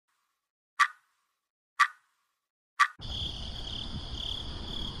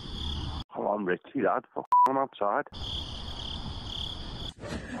on Ritchie, lad. Fuck, I'm outside.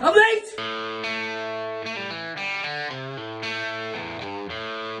 I'm late!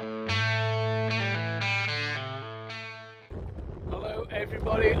 Hello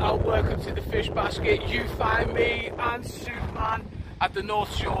everybody and welcome to the Fish Basket. You find me and Soupman at the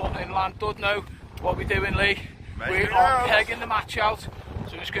North Shore in Llandudno. What we doing, Lee? We are pegging the match out. So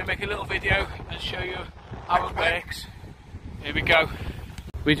I'm just going to make a little video and show you how it works. Here we go.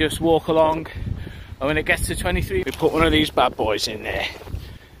 We just walk along and when it gets to 23 we put one of these bad boys in there.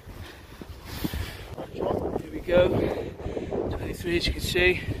 Here we go. 23 as you can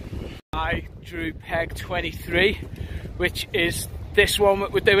see. I drew peg 23, which is this one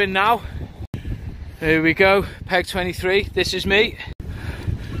that we're doing now. Here we go, peg 23, this is me.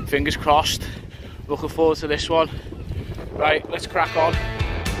 Fingers crossed, looking forward to this one. Right, let's crack on.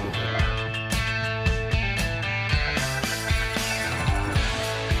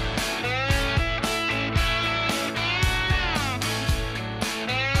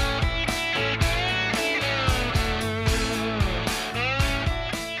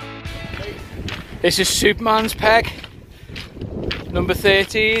 This is Soupman's peg, number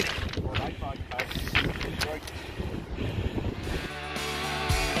 13.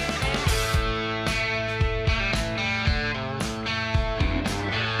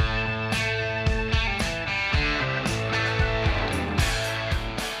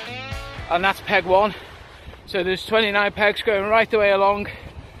 And that's peg 1. So there's 29 pegs going right the way along.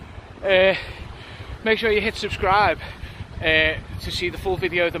 Make sure you hit subscribe to see the full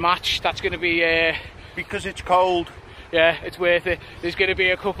video of the match. That's going to be because it's cold. Yeah, it's worth it. There's going to be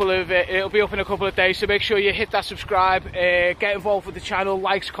a couple of it'll be up in a couple of days, so make sure you hit that subscribe, get involved with the channel,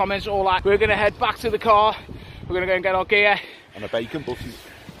 likes, comments, all that. We're going to head back to the car. We're going to go and get our gear And a bacon butty.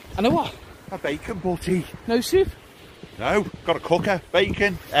 and a what? A bacon butty. No soup? No, got a cooker,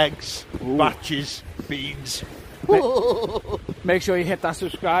 bacon, eggs, batches, beans. Make sure you hit that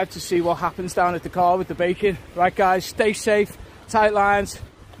subscribe to see what happens down at the car with the bacon. Right guys, stay safe, tight lines.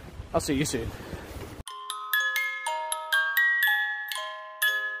 I'll see you soon.